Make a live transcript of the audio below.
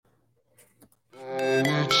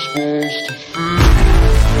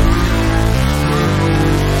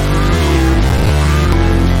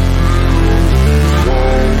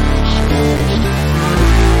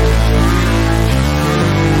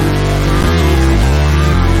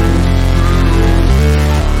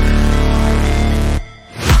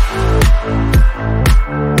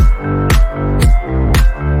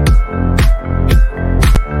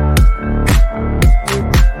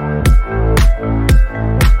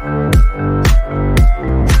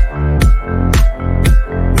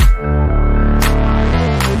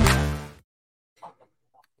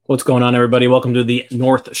What's going on, everybody? Welcome to the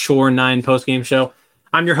North Shore 9 postgame show.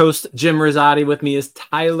 I'm your host, Jim Rosati. With me is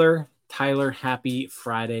Tyler. Tyler, happy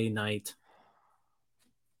Friday night.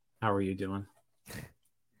 How are you doing?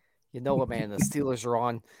 You know what, man? The Steelers are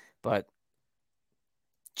on, but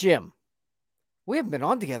Jim, we haven't been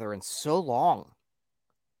on together in so long.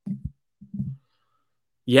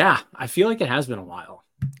 Yeah, I feel like it has been a while.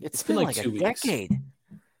 It's been like 2 a decade.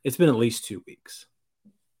 It's been at least 2 weeks.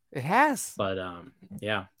 It has. But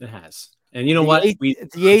yeah, it has. And you know what?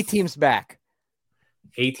 The A team's back.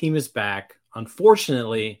 A team is back.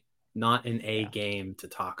 Unfortunately, not an A game to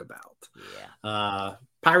talk about. Yeah.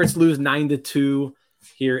 Pirates lose 9-2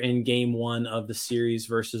 here in game 1 of the series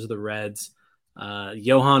versus the Reds.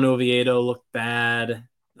 Johan Oviedo looked bad.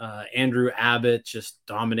 Andrew Abbott just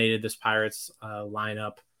dominated this Pirates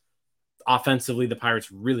lineup. Offensively, the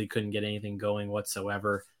Pirates really couldn't get anything going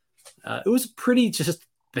whatsoever. It was pretty just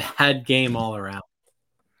bad game all around.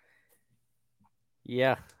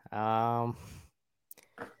 Yeah. I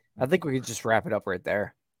think we could just wrap it up right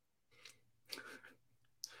there.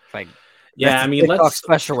 Like, yeah, I mean, let's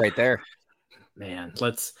special right there. Man,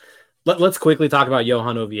 let's quickly talk about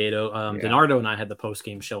Johan Oviedo. Donardo and I had the post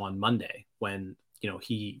game show on Monday when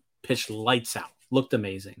he pitched lights out, looked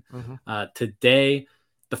amazing. Mm-hmm. Today,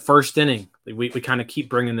 the first inning, we kind of keep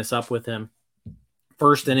bringing this up with him.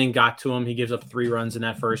 First inning got to him. He gives up 3 runs in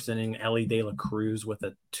that first inning. Ellie De La Cruz with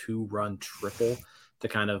a 2-run triple to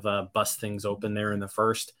kind of bust things open there in the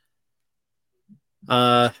first.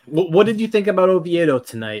 What did you think about Oviedo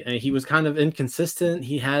tonight? I mean, he was kind of inconsistent.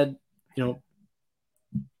 He had,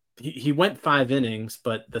 he went 5 innings,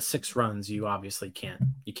 but the 6 runs, you obviously can't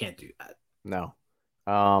do that. No.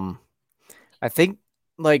 I think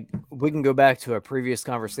we can go back to a previous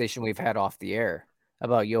conversation we've had off the air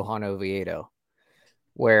about Johan Oviedo,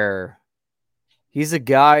 where he's a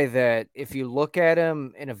guy that if you look at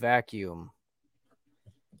him in a vacuum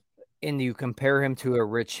and you compare him to a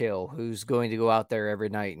Rich Hill, who's going to go out there every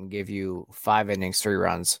night and give you 5 innings, 3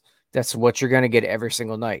 runs, that's what you're going to get every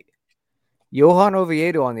single night. Johan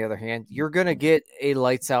Oviedo, on the other hand, you're going to get a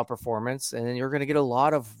lights out performance, and then you're going to get a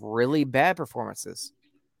lot of really bad performances.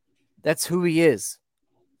 That's who he is.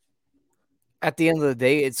 At the end of the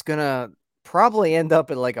day, it's going to probably end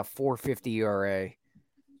up at like a 4.50 ERA.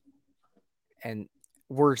 And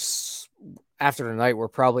after tonight, we're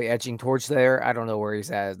probably edging towards there. I don't know where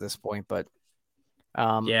he's at this point, but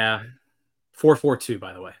yeah, 4.42,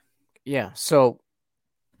 by the way. Yeah, so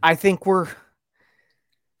I think we're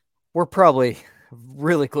probably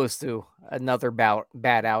really close to another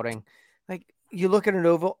bad outing. Like, you look at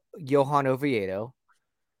Johan Oviedo,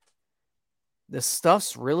 the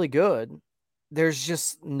stuff's really good. There's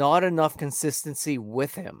just not enough consistency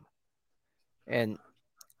with him. And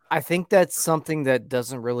I think that's something that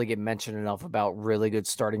doesn't really get mentioned enough about really good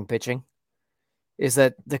starting pitching, is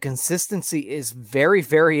that the consistency is very,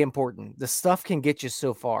 very important. The stuff can get you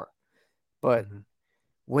so far, but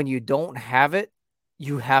when you don't have it,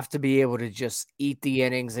 you have to be able to just eat the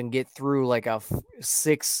innings and get through like a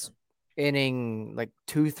 6-inning, like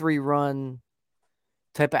 2-3 run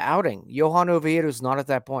type of outing. Johan Oviedo is not at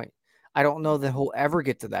that point. I don't know that he'll ever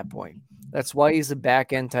get to that point. That's why he's a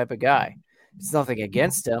back end type of guy. It's nothing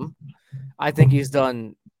against him. I think he's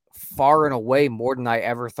done far and away more than I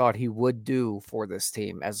ever thought he would do for this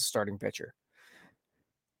team as a starting pitcher.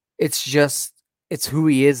 It's who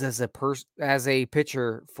he is as a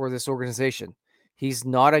pitcher for this organization. He's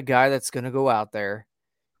not a guy that's going to go out there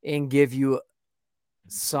and give you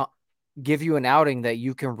an outing that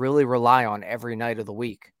you can really rely on every night of the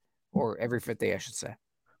week, or every 5th day, I should say.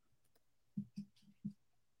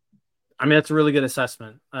 I mean, that's a really good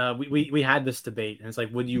assessment. We had this debate, and it's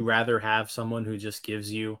like, would you rather have someone who just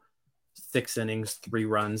gives you 6 innings, 3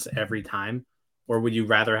 runs every time, or would you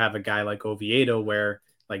rather have a guy like Oviedo where,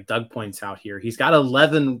 like Doug points out here, he's got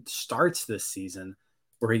 11 starts this season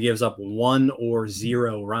where he gives up 1 or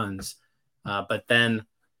 0 runs. But then,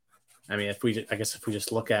 I mean, if we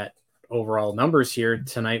just look at overall numbers here,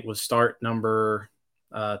 tonight was start number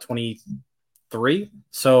 23.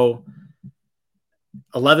 So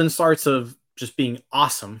 11 starts of just being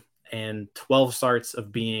awesome and 12 starts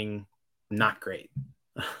of being not great.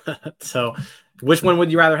 So, which one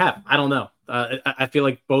would you rather have? I don't know. I feel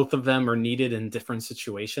like both of them are needed in different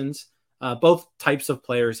situations. Both types of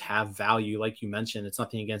players have value, like you mentioned. It's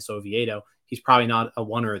nothing against Oviedo. He's probably not a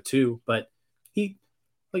 1 or a 2, but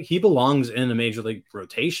he belongs in a major league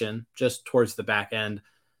rotation just towards the back end.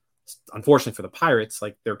 Unfortunately for the Pirates,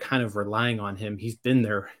 like they're kind of relying on him. He's been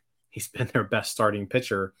their best starting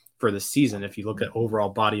pitcher for the season. If you look at overall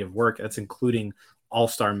body of work, that's including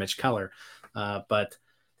all-star Mitch Keller. But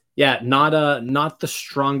yeah, not the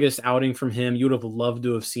strongest outing from him. You would have loved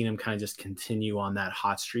to have seen him kind of just continue on that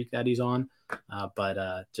hot streak that he's on,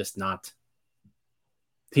 but just not.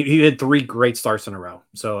 He had 3 great starts in a row,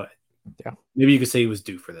 so yeah, maybe you could say he was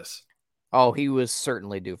due for this. Oh, he was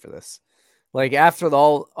certainly due for this. Like after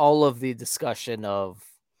all of the discussion of,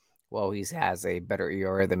 well, he has a better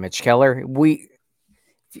ERA than Mitch Keller.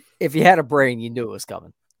 If you had a brain, you knew it was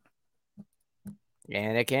coming,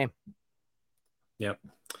 and it came. Yep.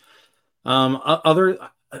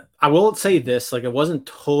 I will say this: like it wasn't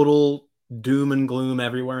total doom and gloom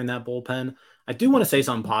everywhere in that bullpen. I do want to say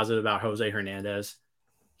something positive about Jose Hernandez.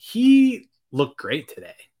 He looked great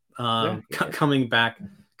today. Coming back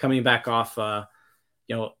off, a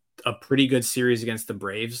pretty good series against the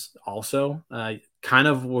Braves. Also, kind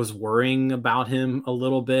of was worrying about him a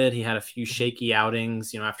little bit. He had a few shaky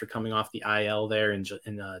outings, after coming off the IL there in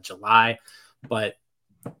July, but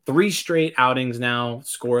 3 straight outings now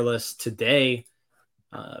scoreless. Today,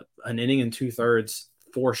 an inning and 2/3,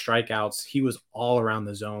 4 strikeouts. He was all around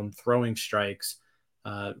the zone, throwing strikes.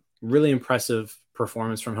 Really impressive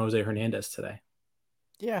performance from Jose Hernandez today.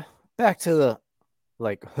 Yeah, back to the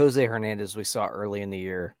Jose Hernandez we saw early in the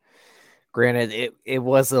year. Granted, it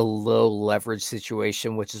was a low leverage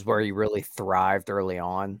situation, which is where he really thrived early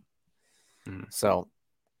on. So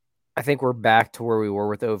I think we're back to where we were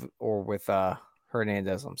with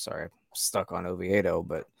Hernandez. I'm sorry, I'm stuck on Oviedo,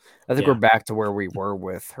 but I think we're back to where we were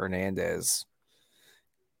with Hernandez.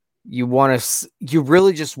 You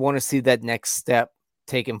really just want to see that next step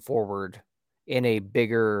taken forward in a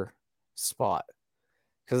bigger spot.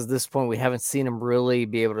 Because at this point, we haven't seen him really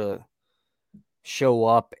be able to show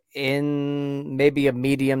up in maybe a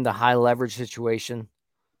medium to high leverage situation.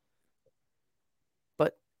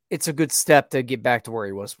 But it's a good step to get back to where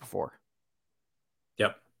he was before.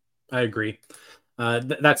 Yep, I agree.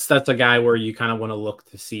 That's a guy where you kind of want to look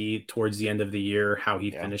to see towards the end of the year how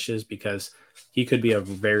he finishes, because he could be a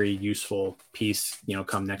very useful piece,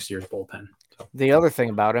 come next year's bullpen. So. The other thing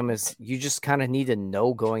about him is you just kind of need to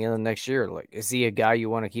know going into next year, like, is he a guy you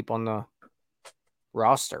want to keep on the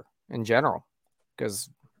roster in general? Because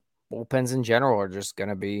bullpens in general are just going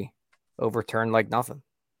to be overturned like nothing.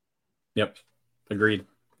 Yep, agreed.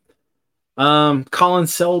 Colin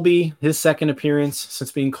Selby, his second appearance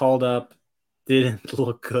since being called up, didn't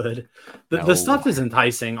look good. The stuff is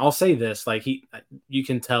enticing. I'll say this: you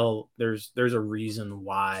can tell there's a reason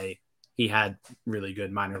why he had really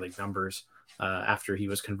good minor league numbers after he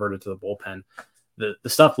was converted to the bullpen. The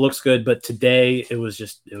stuff looks good, but today it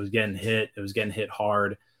was getting hit. It was getting hit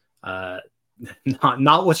hard.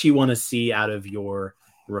 Not what you want to see out of your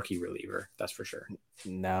rookie reliever. That's for sure.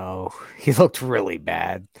 No, he looked really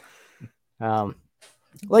bad.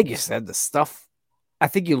 Like you said, the stuff, I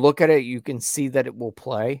think you look at it, you can see that it will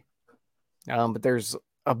play. But there's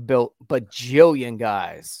a bajillion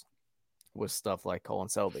guys with stuff like Colin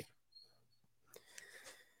Selby.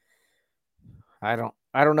 I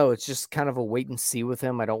don't know. It's just kind of a wait and see with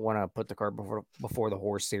him. I don't want to put the cart before the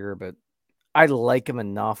horse here, but I like him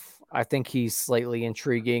enough. I think he's slightly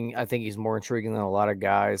intriguing. I think he's more intriguing than a lot of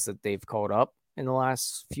guys that they've called up in the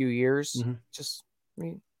last few years. Mm-hmm.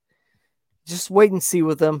 Just wait and see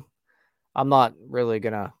with him. I'm not really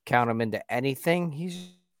going to count him into anything. He's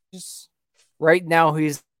just right now,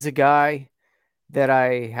 he's a guy that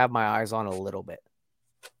I have my eyes on a little bit.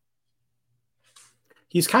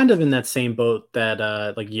 He's kind of in that same boat that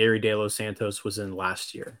Yerry De Los Santos was in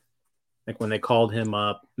last year. Like when they called him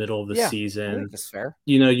up middle of the season. I think that's fair.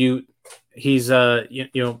 He's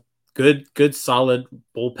good solid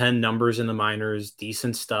bullpen numbers in the minors,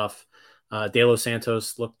 decent stuff. De Los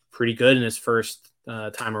Santos looked pretty good in his first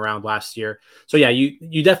time around last year. So yeah,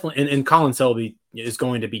 you definitely and Colin Selby is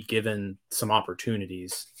going to be given some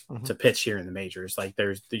opportunities to pitch here in the majors. Like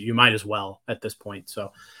you might as well at this point.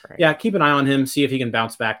 So yeah, keep an eye on him, see if he can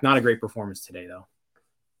bounce back. Not a great performance today though.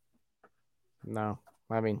 No,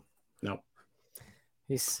 I mean, no.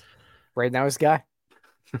 He's right now his guy.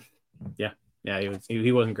 yeah,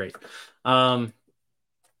 he wasn't great.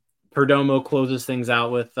 Perdomo closes things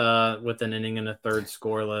out with an inning and a third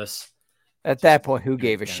scoreless. At that point, who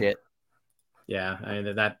gave a shit? Yeah,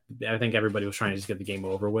 I think everybody was trying to just get the game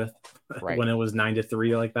over with Right. when it was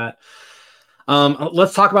 9-3 like that.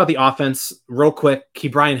 Let's talk about the offense real quick.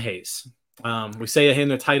 Ke'Bryan Hayes. We say in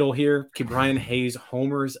the title here, Ke'Bryan Hayes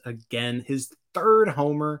homers again, his third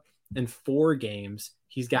homer in 4 games.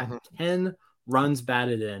 He's got 10 runs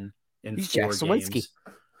batted in He's 4 Jack Sawinski. games.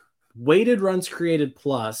 Weighted runs created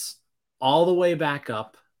plus all the way back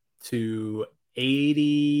up to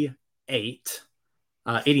 88.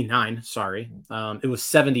 89, sorry. It was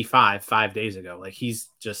 75 5 days ago. Like, he's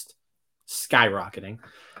just skyrocketing.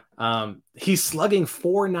 He's slugging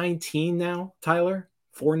 419 now, Tyler.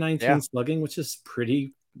 419 slugging, which is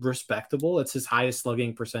pretty respectable. It's his highest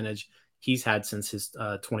slugging percentage he's had since his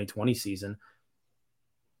 2020 season.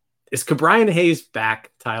 Is Ke'Bryan Hayes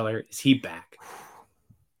back, Tyler? Is he back?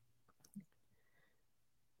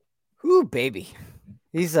 Ooh, baby.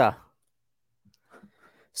 He's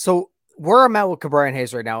so where I'm at with Ke'Bryan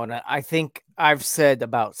Hayes right now, and I think I've said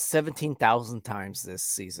about 17,000 times this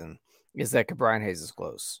season, is that Ke'Bryan Hayes is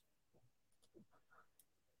close.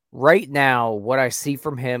 Right now, what I see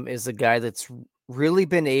from him is a guy that's really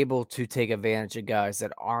been able to take advantage of guys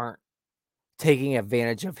that aren't taking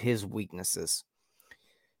advantage of his weaknesses.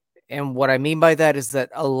 And what I mean by that is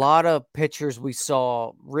that a lot of pitchers we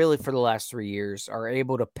saw really for the last 3 years are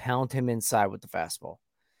able to pound him inside with the fastball.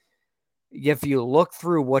 If you look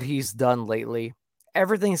through what he's done lately,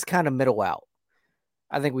 everything's kind of middle out.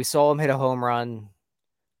 I think we saw him hit a home run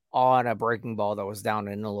on a breaking ball that was down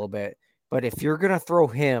in a little bit. But if you're going to throw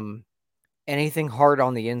him anything hard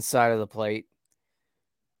on the inside of the plate,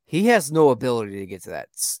 he has no ability to get to that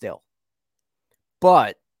still.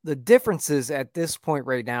 But the difference is at this point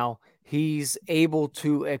right now, he's able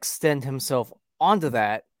to extend himself onto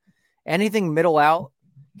that. Anything middle out,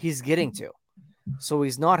 he's getting to. So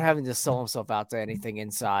he's not having to sell himself out to anything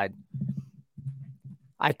inside.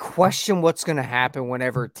 I question what's going to happen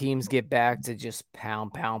whenever teams get back to just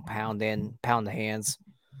pound the hands.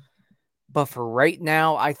 But for right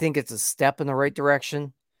now, I think it's a step in the right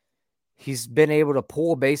direction. He's been able to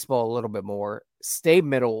pull a baseball a little bit more, stay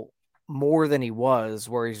middle more than he was,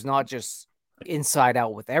 where he's not just inside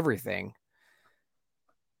out with everything.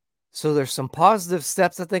 So there's some positive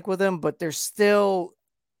steps, I think, with him, but there's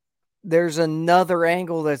another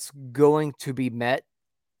angle that's going to be met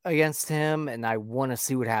against him, and I want to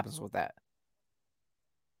see what happens with that.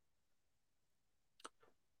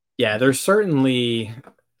 Yeah, there's certainly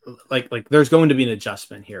like there's going to be an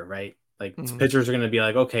adjustment here, right? Like, pitchers are going to be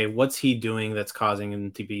like, okay, what's he doing that's causing him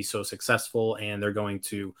to be so successful? And they're going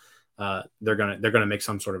to make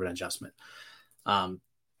some sort of an adjustment.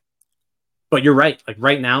 But you're right. Like,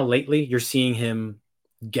 right now, lately, you're seeing him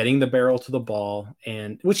getting the barrel to the ball,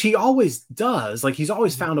 and which he always does. Like, he's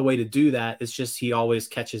always found a way to do that. It's just he always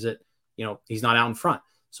catches it. He's not out in front,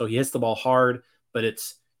 so he hits the ball hard, but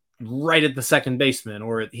it's right at the second baseman,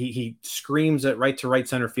 or he screams it right to right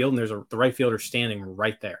center field, and there's the right fielder standing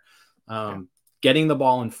right there. Getting the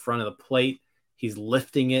ball in front of the plate, he's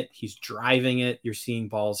lifting it, he's driving it. You're seeing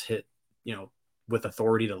balls hit, with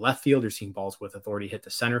authority to left field. You're seeing balls with authority hit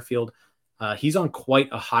to center field. He's on quite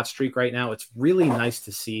a hot streak right now. It's really nice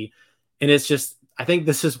to see. And it's just, I think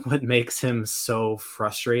this is what makes him so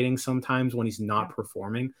frustrating sometimes when he's not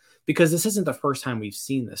performing, because this isn't the first time we've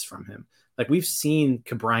seen this from him. Like, we've seen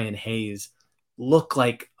Ke'Bryan Hayes look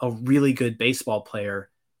like a really good baseball player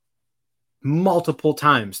multiple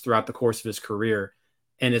times throughout the course of his career.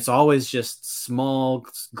 And it's always just small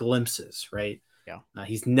glimpses, right? Yeah.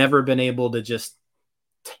 He's never been able to just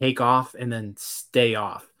take off and then stay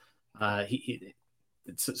off.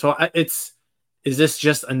 Is this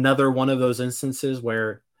just another one of those instances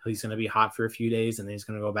where he's going to be hot for a few days and then he's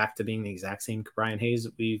going to go back to being the exact same Ke'Bryan Hayes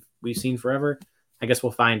that we've seen forever? I guess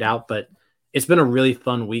we'll find out, but it's been a really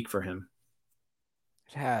fun week for him.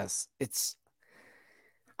 It has.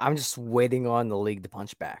 I'm just waiting on the league to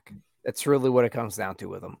punch back. That's really what it comes down to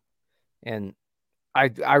with him. And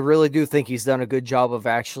I really do think he's done a good job of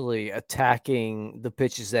actually attacking the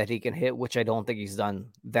pitches that he can hit, which I don't think he's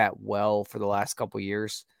done that well for the last couple of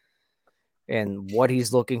years. And what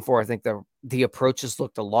he's looking for, I think the approaches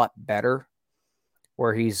looked a lot better,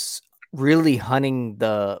 where he's really hunting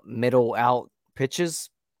the middle out pitches,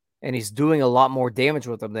 and he's doing a lot more damage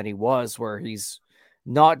with them than he was, where he's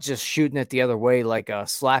not just shooting it the other way like a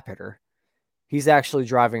slap hitter. He's actually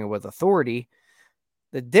driving it with authority.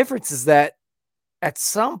 The difference is that at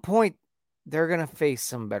some point, they're going to face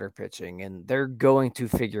some better pitching, and they're going to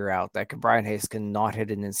figure out that Ke'Bryan Hayes cannot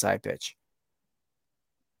hit an inside pitch.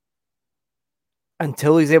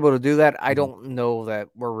 Until he's able to do that, I don't know that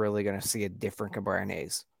we're really going to see a different Ke'Bryan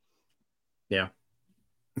Hayes. Yeah,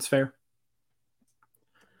 it's fair.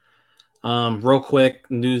 Real quick,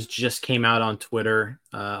 news just came out on Twitter.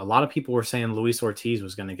 A lot of people were saying Luis Ortiz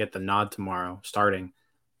was going to get the nod tomorrow starting,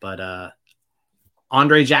 but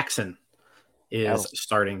Andre Jackson is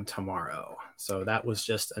starting tomorrow. So that was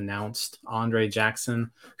just announced. Andre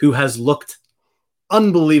Jackson, who has looked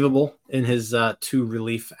unbelievable in his 2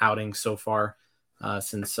 relief outings so far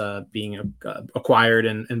since being acquired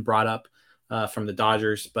and brought up from the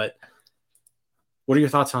Dodgers. But what are your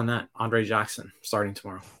thoughts on that? Andre Jackson starting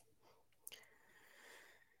tomorrow.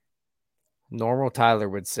 Normal Tyler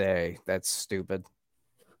would say that's stupid.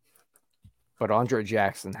 But Andre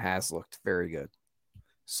Jackson has looked very good.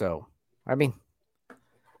 So, I mean,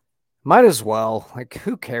 might as well. Like,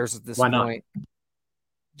 who cares at this point?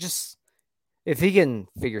 Just if he can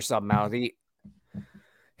figure something out,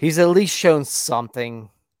 he's at least shown something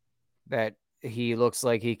that he looks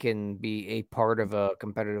like he can be a part of a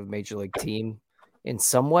competitive major league team in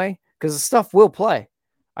some way, because the stuff will play.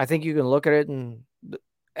 I think you can look at it, and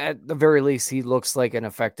at the very least, he looks like an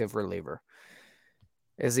effective reliever.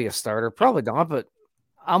 Is he a starter? Probably not, but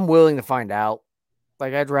I'm willing to find out.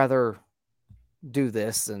 Like, I'd rather do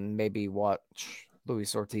this than maybe watch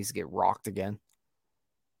Luis Ortiz get rocked again.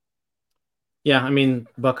 Yeah, I mean,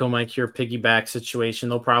 Bucko Mike, your piggyback situation.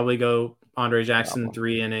 They'll probably go Andre Jackson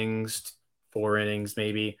 3 innings, 4 innings,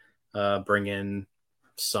 maybe. Bring in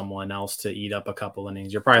someone else to eat up a couple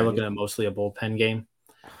innings. You're probably looking at mostly a bullpen game,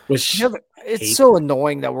 which it's so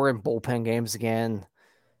annoying that we're in bullpen games again.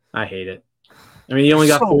 I hate it. I mean, you only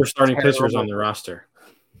got 4 starting pitchers on the roster.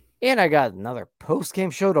 And I got another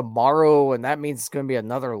post-game show tomorrow, and that means it's going to be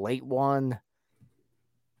another late one.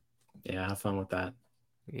 Yeah, have fun with that.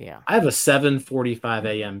 Yeah. I have a 7:45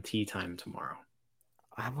 a.m. tee time tomorrow.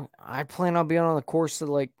 I plan on being on the course at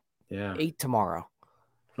like 8 tomorrow.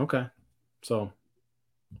 Okay. So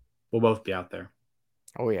we'll both be out there.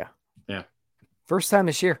 Oh, yeah. Yeah. First time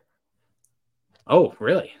this year. Oh,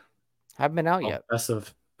 really? Haven't been out yet. Best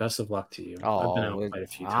of luck to you. Oh, I've been out quite a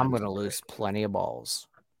few times. I'm going to lose plenty of balls.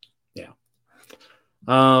 Yeah.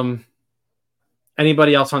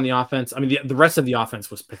 Anybody else on the offense? I mean, the rest of the offense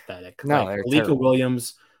was pathetic. No, like Alika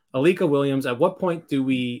Williams. At what point do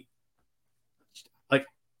we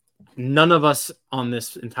none of us on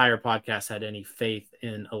this entire podcast had any faith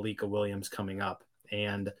in Alika Williams coming up,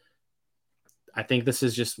 and I think this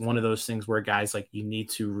is just one of those things where guys you need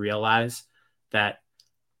to realize that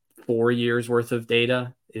 4 years worth of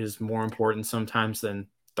data is more important sometimes than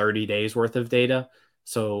 30 days worth of data.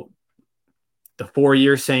 So the 4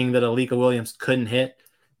 years saying that Alika Williams couldn't hit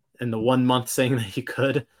and the 1 month saying that he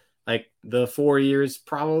could, the 4 years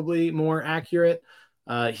probably more accurate.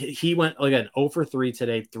 He went again 0 for 3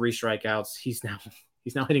 today, 3 strikeouts. He's now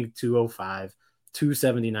hitting 205,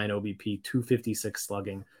 279 OBP, 256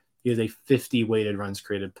 slugging. He has a 50 weighted runs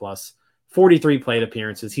created plus, 43 plate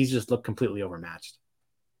appearances. He's just looked completely overmatched.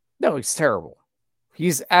 No, he's terrible.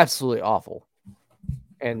 He's absolutely awful.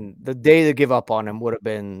 And the day to give up on him would have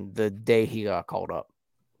been the day he got called up.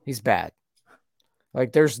 He's bad.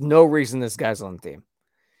 There's no reason this guy's on the team.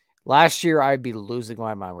 Last year, I'd be losing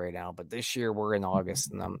my mind right now, but this year we're in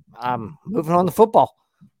August, and I'm moving on to football.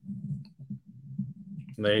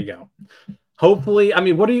 There you go. Hopefully, I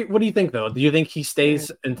mean, what do you think though? Do you think he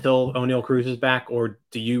stays until O'Neal Cruz is back, or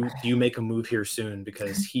do you make a move here soon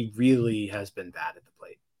because he really has been bad at the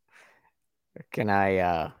plate? Can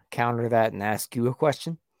I counter that and ask you a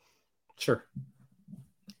question? Sure.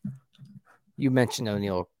 You mentioned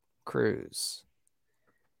O'Neal Cruz.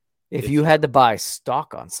 If you had to buy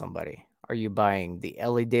stock on somebody, are you buying the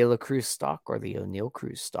Ellie De La Cruz stock or the O'Neal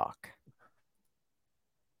Cruz stock?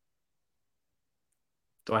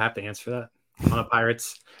 Do I have to answer that on a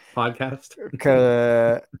Pirates podcast?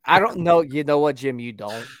 I don't know. You know what, Jim? You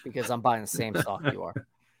don't, because I'm buying the same stock you are.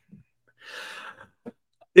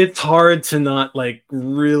 It's hard to not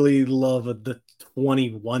really love the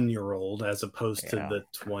 21-year-old as opposed to the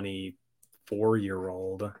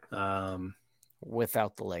 24-year-old.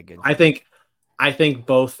 Without the leg injury. I think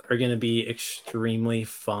both are going to be extremely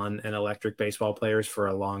fun and electric baseball players for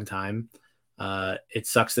a long time. It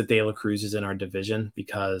sucks that De La Cruz is in our division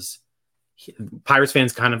because Pirates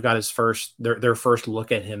fans kind of got their first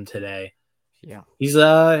look at him today. Yeah, he's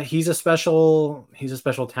a special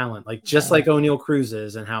talent, like O'Neal Cruz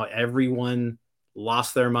is, and how everyone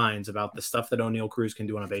lost their minds about the stuff that O'Neal Cruz can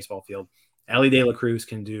do on a baseball field. Ellie De La Cruz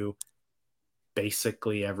can do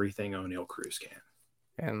basically everything O'Neal Cruz can.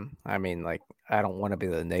 And I mean, I don't want to be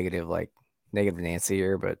the negative Nancy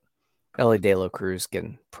here, but Ellie De La Cruz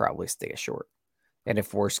can probably stay a short. And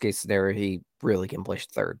if worst case scenario, he really can play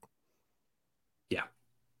third. Yeah.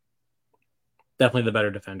 Definitely the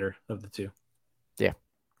better defender of the two. Yeah.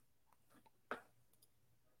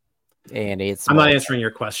 and it's I'm not multiple. answering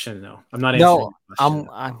your question, though. I'm not answering No, your question.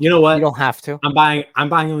 I'm. You know You what? don't have to. I'm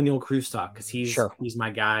buying O'Neal Cruz stock because Sure, he's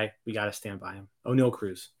my guy. We got to stand by him. O'Neal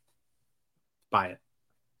Cruz, buy it.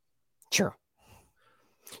 sure.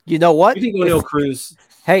 You know what? You think O'Neal Cruz?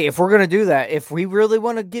 Hey, if we're gonna do that, if we really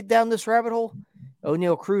want to get down this rabbit hole,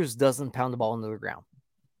 O'Neal Cruz doesn't pound the ball into the ground.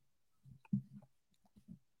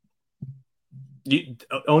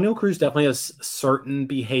 O'Neal Cruz definitely has certain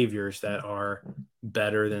behaviors that are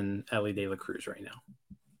better than Ellie De La Cruz right now.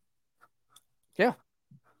 Yeah,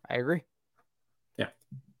 I agree. Yeah,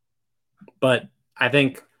 but I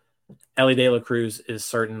think Ellie De La Cruz is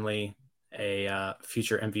certainly a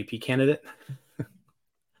future MVP candidate.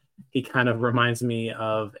 He kind of reminds me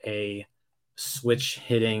of a switch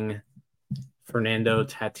hitting Fernando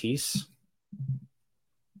Tatis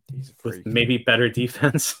with maybe better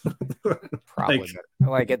defense. Probably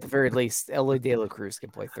like at the very least, Ellie De La Cruz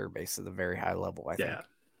can play third base at a very high level, I think. Yeah.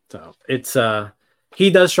 So it's he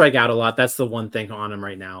does strike out a lot. That's the one thing on him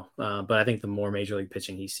right now. But I think the more major league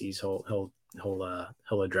pitching he sees, he'll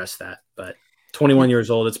address that. But 21 years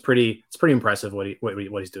old, it's pretty impressive what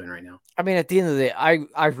he's doing right now. I mean, at the end of the day,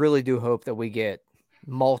 I really do hope that we get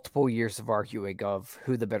multiple years of arguing of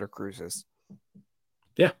who the better Cruz is.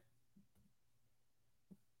 Yeah.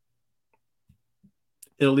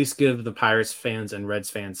 It'll at least give the Pirates fans and Reds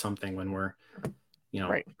fans something when we're,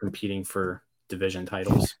 competing for division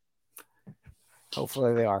titles.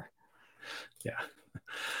 Hopefully they are. Yeah.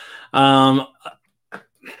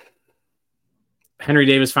 Henry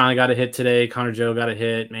Davis finally got a hit today. Connor Joe got a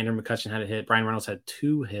hit. Andrew McCutchen had a hit. Brian Reynolds had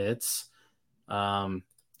 2 hits.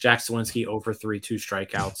 Jack Sawinski 0 for 3, 2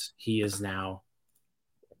 strikeouts. He is now,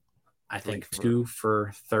 I think, 2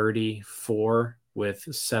 for 34 with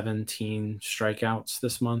 17 strikeouts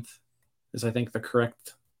this month is, I think, the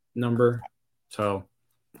correct number. So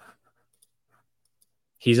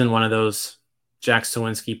he's in one of those Jack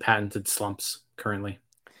Sawinski patented slumps currently.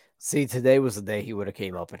 See, today was the day he would have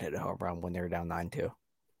came up and hit a home run when they were down 9-2.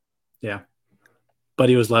 Yeah. But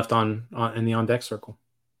he was left in the on-deck circle.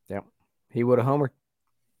 Yep. He would have homered.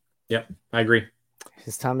 Yep, I agree.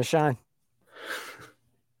 His time to shine.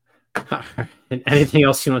 Anything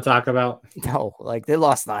else you want to talk about? No, like they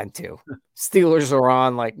lost 9-2. Steelers are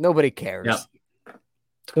on, like nobody cares. Yep.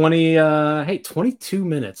 22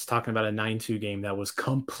 minutes talking about a 9-2 game that was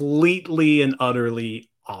completely and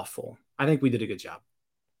utterly awful. I think we did a good job.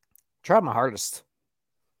 Tried my hardest.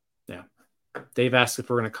 Yeah. Dave asked if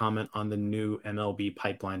we're going to comment on the new MLB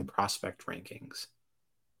pipeline prospect rankings.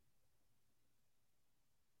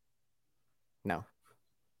 No.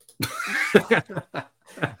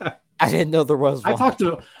 I didn't know there was one.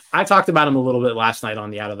 I talked about him a little bit last night on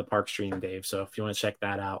the Out of the Park stream, Dave. So if you want to check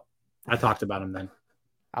that out, I talked about him then.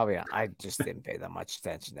 Oh, yeah. I just didn't pay that much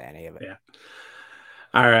attention to any of it. Yeah.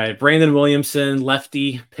 All right. Brandon Williamson,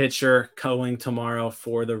 lefty pitcher, going tomorrow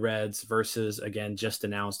for the Reds versus, again, just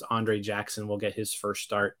announced Andre Jackson will get his first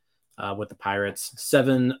start with the Pirates.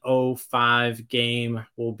 7:05 game.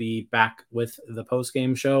 We'll be back with the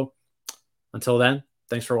postgame show. Until then,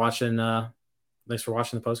 thanks for watching. Thanks for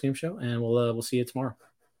watching the postgame show, and we'll see you tomorrow.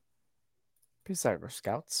 Peace out,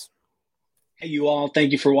 Scouts. Hey, you all.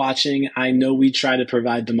 Thank you for watching. I know we try to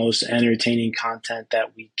provide the most entertaining content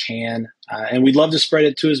that we can, and we'd love to spread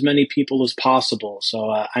it to as many people as possible. So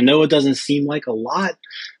I know it doesn't seem like a lot,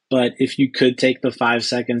 but if you could take the 5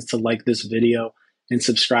 seconds to like this video and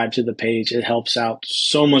subscribe to the page, it helps out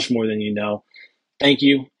so much more than you know. Thank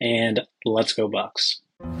you, and let's go Bucks.